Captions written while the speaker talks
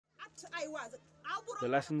The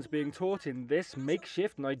lessons being taught in this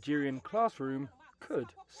makeshift Nigerian classroom could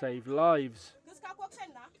save lives.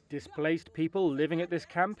 Displaced people living at this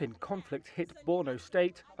camp in conflict-hit Borno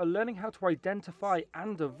state are learning how to identify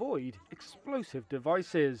and avoid explosive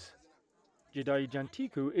devices. Jidai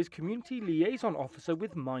Jantiku is Community Liaison Officer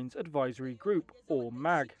with Mines Advisory Group, or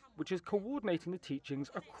MAG, which is coordinating the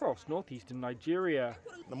teachings across northeastern Nigeria.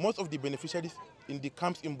 Most of the beneficiaries in the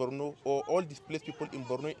camps in Borno, or all displaced people in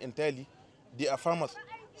Borno entirely, they are farmers.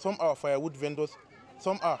 Some are firewood vendors,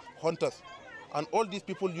 some are hunters. And all these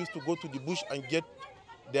people used to go to the bush and get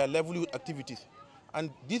their livelihood activities. And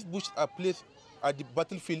these bushes are placed at the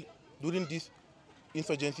battlefield during this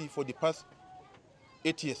insurgency for the past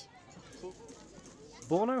 8 years.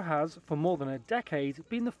 Borno has, for more than a decade,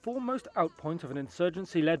 been the foremost outpoint of an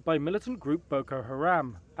insurgency led by militant group Boko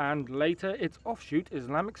Haram, and later its offshoot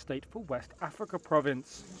Islamic State for West Africa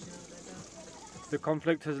province. The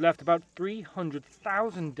conflict has left about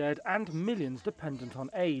 300,000 dead and millions dependent on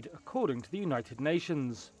aid, according to the United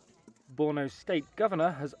Nations. Borno's state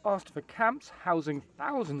governor has asked for camps housing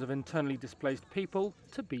thousands of internally displaced people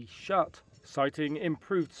to be shut, citing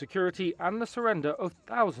improved security and the surrender of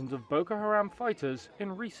thousands of Boko Haram fighters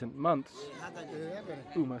in recent months.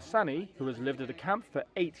 Umar Sani, who has lived at a camp for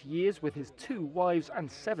 8 years with his 2 wives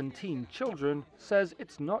and 17 children, says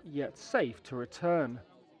it's not yet safe to return.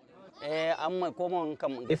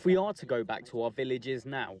 If we are to go back to our villages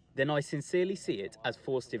now, then I sincerely see it as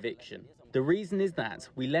forced eviction. The reason is that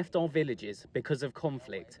we left our villages because of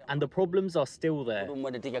conflict, and the problems are still there.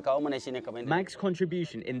 MAG's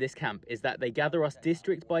contribution in this camp is that they gather us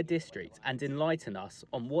district by district and enlighten us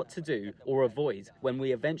on what to do or avoid when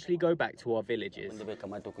we eventually go back to our villages.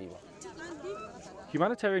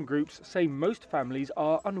 Humanitarian groups say most families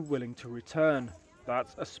are unwilling to return.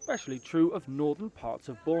 That's especially true of northern parts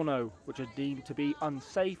of Borno, which are deemed to be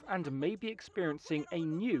unsafe and may be experiencing a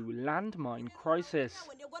new landmine crisis.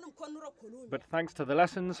 But thanks to the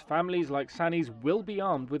lessons, families like Sani's will be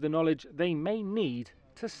armed with the knowledge they may need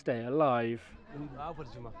to stay alive.